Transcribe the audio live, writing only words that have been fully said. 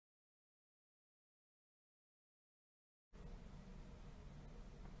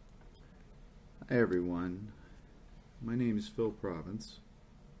Hi everyone, my name is Phill Provance,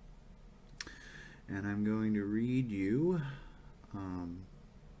 and I'm going to read you,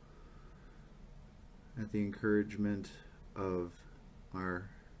 at the encouragement of our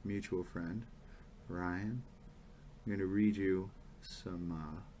mutual friend, Ryan, I'm going to read you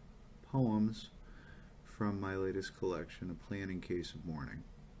some poems from my latest collection, A Plan in Case of Mourning.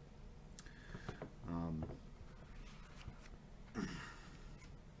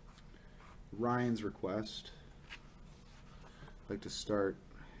 Ryan's request, I'd like to start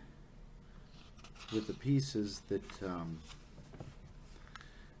with the pieces that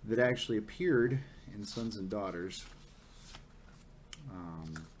actually appeared in Sons and Daughters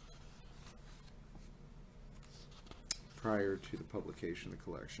prior to the publication of the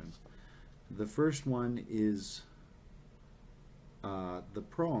collection. The first one is the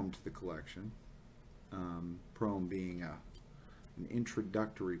proem to the collection, proem being an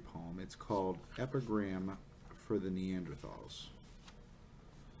introductory poem. It's called Epigram for the Neanderthals.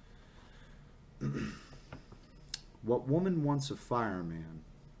 What woman wants a fireman?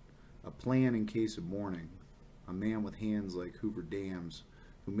 A plan in case of mourning. A man with hands like Hoover Dams,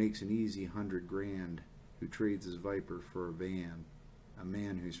 who makes an easy $100,000, who trades his Viper for a van. A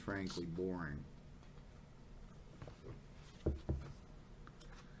man who's frankly boring.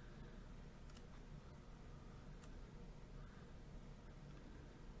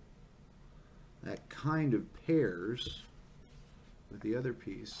 That kind of pairs with the other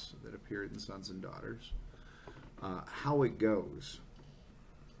piece that appeared in Sons and Daughters. How it goes.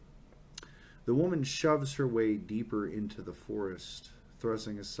 The woman shoves her way deeper into the forest,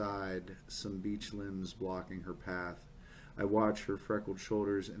 thrusting aside some beech limbs blocking her path. I watch her freckled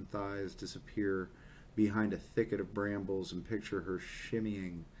shoulders and thighs disappear behind a thicket of brambles and picture her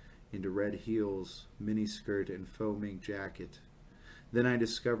shimmying into red heels, miniskirt, and faux mink jacket. Then I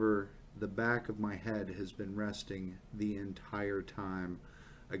discover the back of my head has been resting the entire time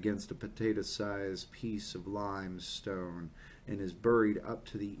against a potato-sized piece of limestone and is buried up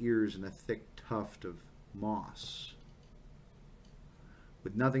to the ears in a thick tuft of moss.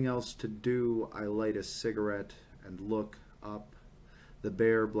 With nothing else to do, I light a cigarette and look up. The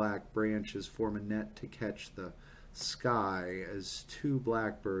bare black branches form a net to catch the sky as two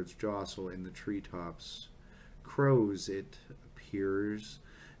blackbirds jostle in the treetops. Crows, it appears,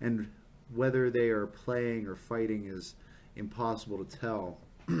 and whether they are playing or fighting is impossible to tell.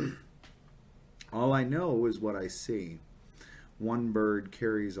 All I know is what I see. One bird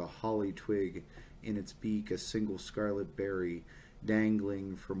carries a holly twig in its beak, a single scarlet berry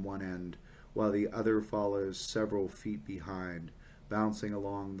dangling from one end, while the other follows several feet behind, bouncing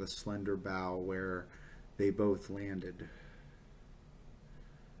along the slender bough where they both landed.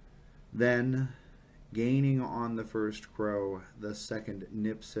 Then, gaining on the first crow, the second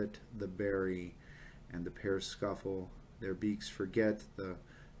nips at the berry, and the pair scuffle. Their beaks forget the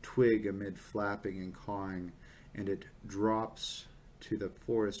twig amid flapping and cawing, and it drops to the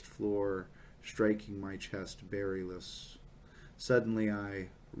forest floor, striking my chest berryless. Suddenly I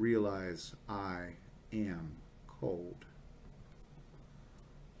realize I am cold.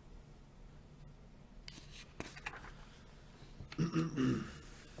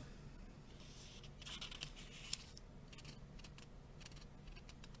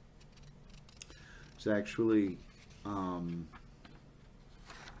 It's actually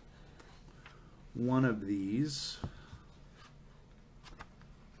one of these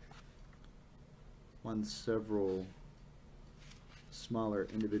won several smaller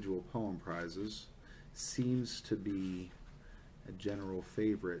individual poem prizes. Seems to be a general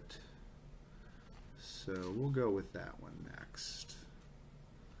favorite, so we'll go with that one next.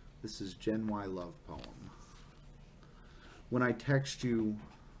 This is Gen Y Love Poem. When I text you,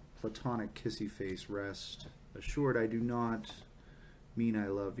 platonic kissy face rest, assured I do not mean I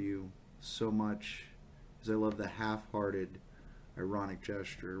love you so much as I love the half-hearted ironic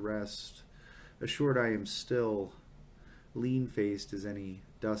gesture. Rest assured I am still lean-faced as any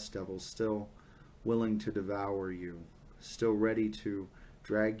dust devil, still willing to devour you, still ready to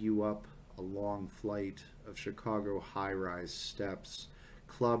drag you up a long flight of Chicago high-rise steps,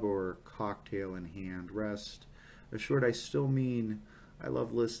 club or cocktail in hand. Rest assured I still mean I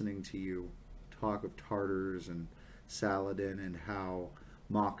love listening to you talk of Tartars and Saladin and how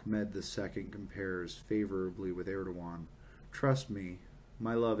Mahmed II compares favorably with Erdogan. Trust me,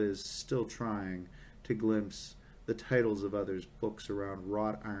 my love is still trying to glimpse the titles of others' books around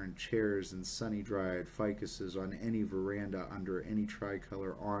wrought iron chairs and sunny-dried ficuses on any veranda under any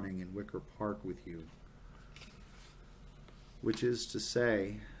tricolor awning in Wicker Park with you. Which is to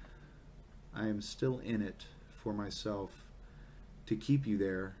say, I am still in it for myself, to keep you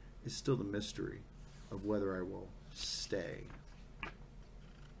there is still the mystery of whether I will stay.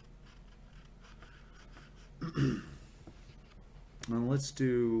 Now let's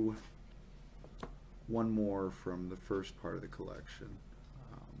do one more from the first part of the collection.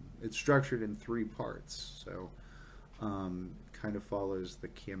 It's structured in 3 parts, so kind of follows the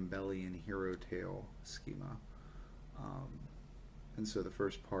Campbellian hero tale schema. And so the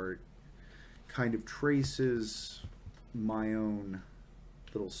first part kind of traces my own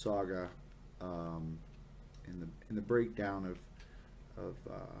little saga in the breakdown of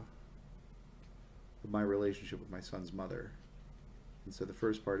my relationship with my son's mother. And so the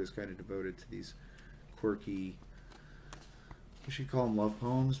first part is kind of devoted to these quirky, we should call them love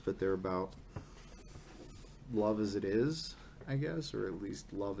poems, but they're about love as it is, I guess, or at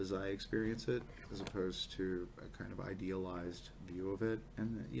least love as I experience it, as opposed to a kind of idealized view of it.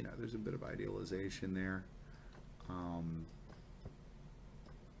 And, you know, there's a bit of idealization there,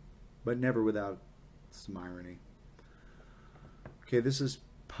 but never without some irony. Okay, this is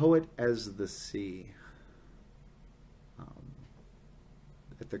Poet as the Sea,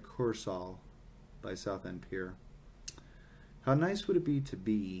 at the Kursaal by Southend Pier. How nice would it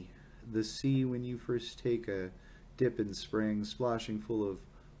be the sea when you first take a dip in spring, splashing full of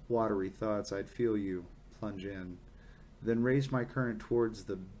watery thoughts? I'd feel you plunge in, then race my current towards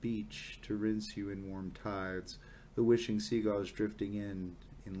the beach to rinse you in warm tides, the wishing seagulls drifting in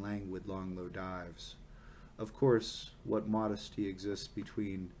languid long low dives. Of course, what modesty exists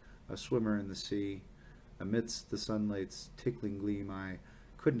between a swimmer and the sea? Amidst the sunlight's tickling gleam, I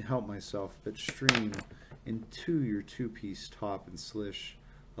couldn't help myself but stream into your 2-piece top and slish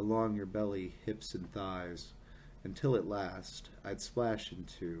along your belly, hips, and thighs, until at last I'd splash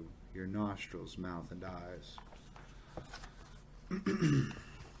into your nostrils, mouth, and eyes.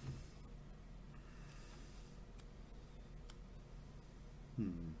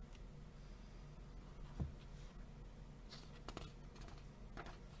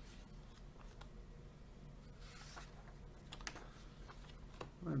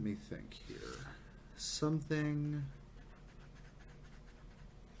 Let me think here. Something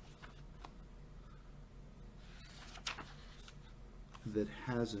that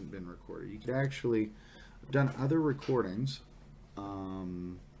hasn't been recorded. You could actually have done other recordings.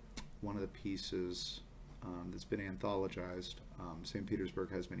 One of the pieces that's been anthologized, St.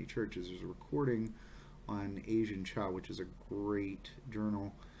 Petersburg Has Many Churches. There's a recording on Asian Chow, which is a great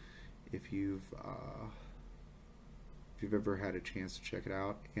journal. If you've ever had a chance to check it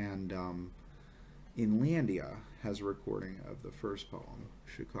out. And Inlandia has a recording of the first poem,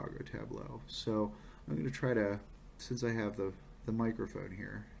 Chicago Tableau. So I'm going to try to, since I have the microphone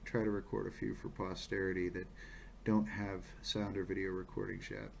here, try to record a few for posterity that don't have sound or video recordings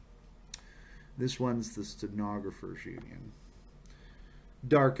yet. This one's the Stenographers Union.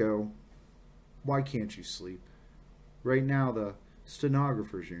 Darko, why can't you sleep? Right now the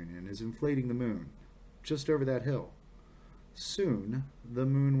Stenographers Union is inflating the moon just over that hill. Soon the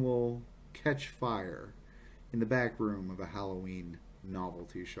moon will catch fire in the back room of a Halloween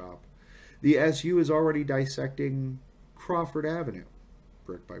novelty shop. The SU is already dissecting Crawford Avenue,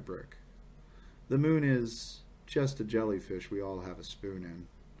 brick by brick. The moon is just a jellyfish we all have a spoon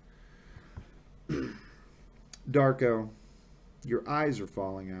in. Darko, your eyes are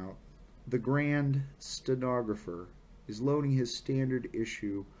falling out. The grand stenographer is loading his standard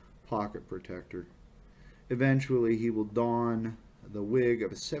issue pocket protector. Eventually he will don the wig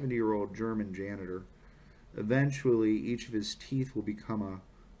of a 70-year-old German janitor. Eventually each of his teeth will become a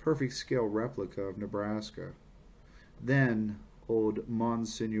perfect scale replica of Nebraska. Then old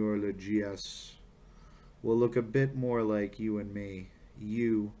Monsignor Le GS will look a bit more like you and me.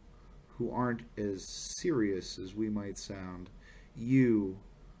 You who aren't as serious as we might sound. You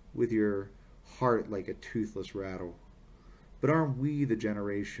with your heart like a toothless rattle. But aren't we the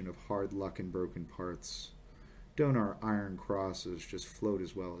generation of hard luck and broken parts? Don't our iron crosses just float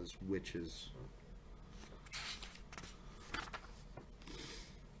as well as witches?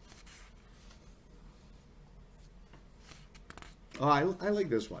 Oh, I like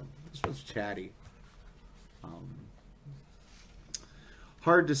this one. This one's chatty.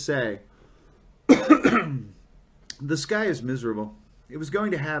 Hard to say. The sky is miserable. It was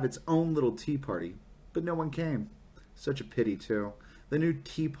going to have its own little tea party, but no one came. Such a pity, too. The new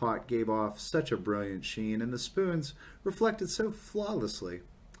teapot gave off such a brilliant sheen, and the spoons reflected so flawlessly.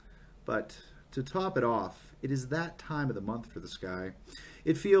 But to top it off, it is that time of the month for the sky.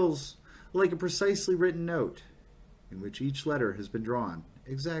 It feels like a precisely written note, in which each letter has been drawn,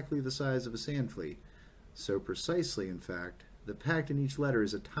 exactly the size of a sand flea. So precisely, in fact, that packed in each letter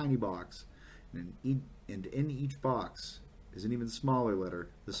is a tiny box, and in each box is an even smaller letter,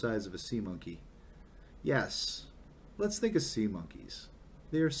 the size of a sea monkey. Yes, let's think of sea monkeys.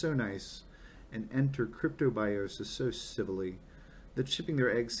 They are so nice and enter cryptobiosis so civilly that shipping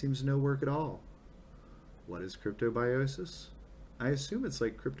their eggs seems no work at all. What is cryptobiosis? I assume it's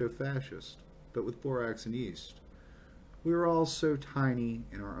like crypto-fascist, but with borax and yeast. We are all so tiny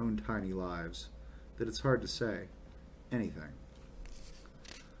in our own tiny lives that it's hard to say anything.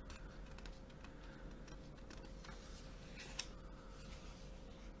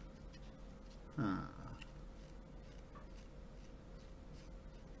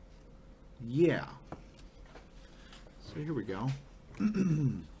 Yeah. So here we go.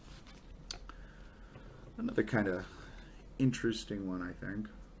 Another kind of interesting one, I think.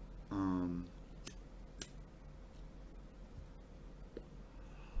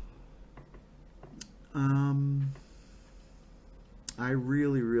 I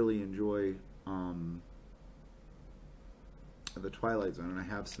really, really enjoy the Twilight Zone, and I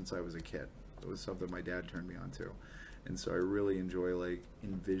have since I was a kid. It was something my dad turned me on to. And so I really enjoy like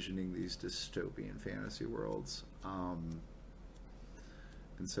envisioning these dystopian fantasy worlds. And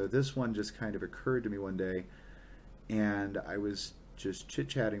so this one just kind of occurred to me one day, and I was just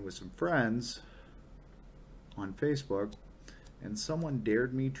chit-chatting with some friends on Facebook, and someone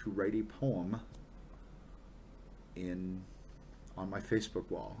dared me to write a poem on my Facebook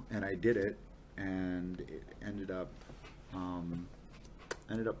wall, and I did it, and it ended up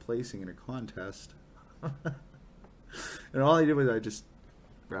placing in a contest. And all I did was I just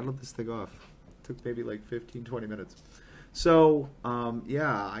rattled this thing off. It took maybe like 15-20 minutes. So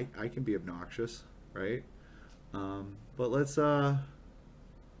yeah, I can be obnoxious, right? But let's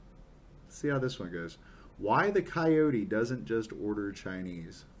see how this one goes. Why the coyote doesn't just order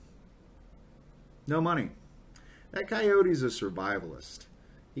Chinese? No money. That coyote's a survivalist.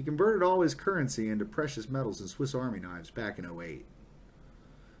 He converted all his currency into precious metals and Swiss Army knives back in '08.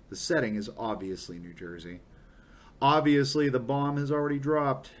 The setting is obviously New Jersey. Obviously the bomb has already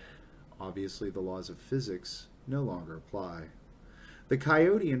dropped. Obviously the laws of physics no longer apply. The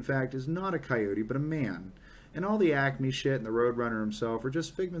coyote, in fact, is not a coyote but a man, and all the Acme shit and the Roadrunner himself are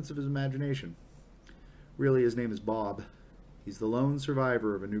just figments of his imagination. Really, his name is Bob. He's the lone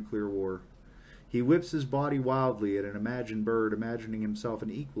survivor of a nuclear war. He whips his body wildly at an imagined bird, imagining himself an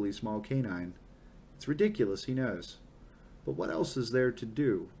equally small canine. It's ridiculous, he knows. But what else is there to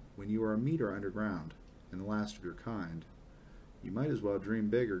do when you are a meter underground and the last of your kind? You might as well dream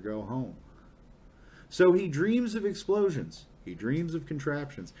big or go home. So he dreams of explosions. He dreams of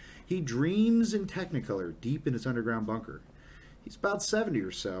contraptions. He dreams in Technicolor deep in his underground bunker. He's about 70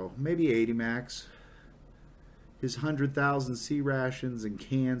 or so, maybe 80 max. His 100,000 sea rations and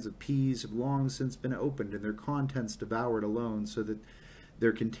cans of peas have long since been opened and their contents devoured alone so that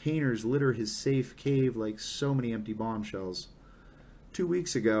their containers litter his safe cave like so many empty bombshells. 2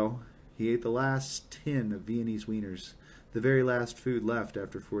 weeks ago, he ate the last tin of Viennese wieners, the very last food left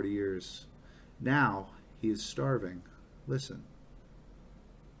after 40 years. Now he is starving. Listen.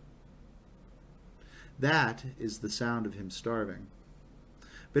 That is the sound of him starving.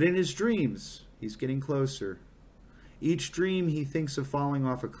 But in his dreams, he's getting closer. Each dream he thinks of falling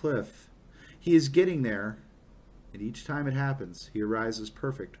off a cliff. He is getting there, and each time it happens, he arises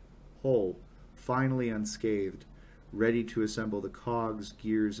perfect, whole, finally unscathed, ready to assemble the cogs,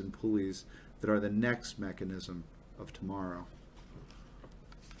 gears, and pulleys that are the next mechanism of tomorrow.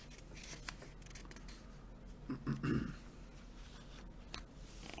 I'm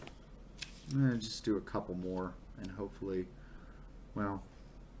going to just do a couple more, and hopefully, well,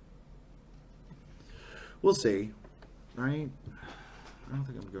 we'll see, right? I don't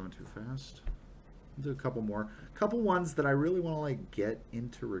think I'm going too fast. I'll do a couple more. A couple ones that I really want to, like, get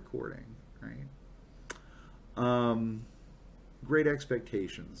into recording, right? Great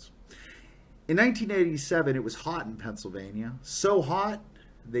Expectations. In 1987, it was hot in Pennsylvania. So hot,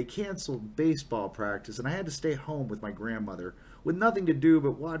 they canceled baseball practice, and I had to stay home with my grandmother, with nothing to do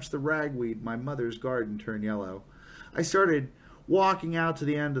but watch the ragweed in my mother's garden turn yellow. I started walking out to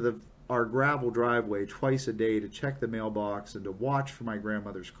the end of our gravel driveway twice a day to check the mailbox and to watch for my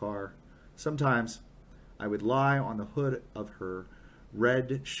grandmother's car. Sometimes I would lie on the hood of her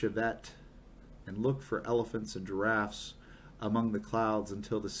red Chevette and look for elephants and giraffes among the clouds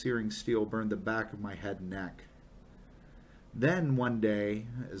until the searing steel burned the back of my head and neck. Then one day,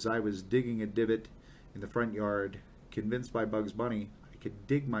 as I was digging a divot in the front yard, convinced by Bugs Bunny I could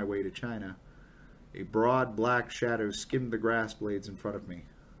dig my way to China, a broad black shadow skimmed the grass blades in front of me.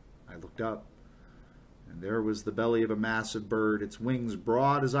 I looked up, and there was the belly of a massive bird, its wings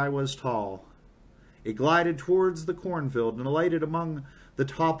broad as I was tall. It glided towards the cornfield and alighted among the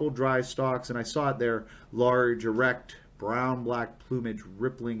toppled dry stalks, and I saw it there, large, erect, brown-black plumage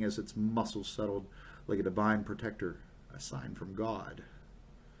rippling as its muscles settled like a divine protector, a sign from God.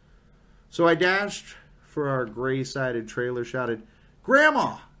 So I dashed for our gray-sided trailer, shouted,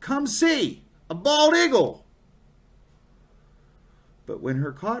 "Grandma, come see! A bald eagle!" But when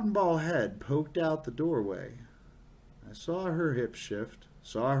her cotton ball head poked out the doorway, I saw her hips shift,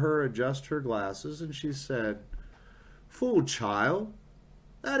 saw her adjust her glasses, and she said, "Fool child,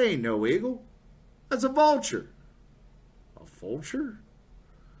 that ain't no eagle. That's a vulture." "A vulture?"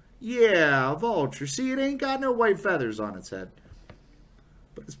 "Yeah, a vulture. See, it ain't got no white feathers on its head.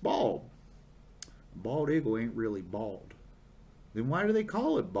 But it's bald. A bald eagle ain't really bald." "Then why do they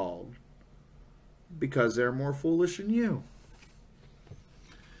call it bald?" "Because they're more foolish than you."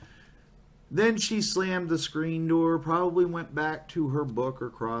 Then she slammed the screen door, probably went back to her book or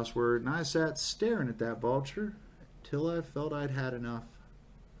crossword, and I sat staring at that vulture till I felt I'd had enough.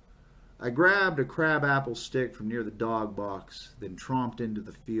 I grabbed a crabapple stick from near the dog box, then tromped into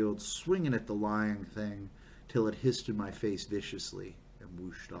the field, swinging at the lying thing till it hissed in my face viciously and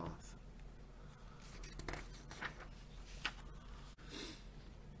whooshed off.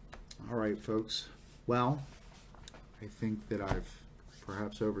 All right, folks. Well, I think that I've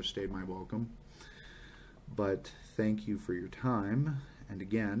perhaps overstayed my welcome, but thank you for your time. And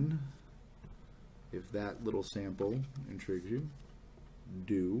again, if that little sample intrigues you,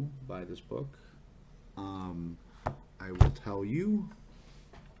 do buy this book. I will tell you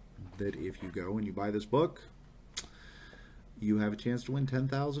that if you go and you buy this book, you have a chance to win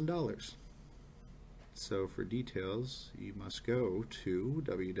 $10,000. So for details, you must go to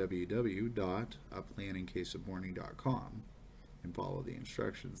www.aplanningcaseofmourning.com and follow the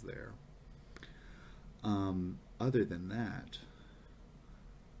instructions there. Other than that,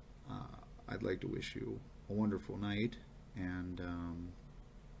 I'd like to wish you a wonderful night, and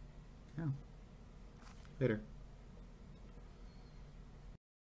yeah, later.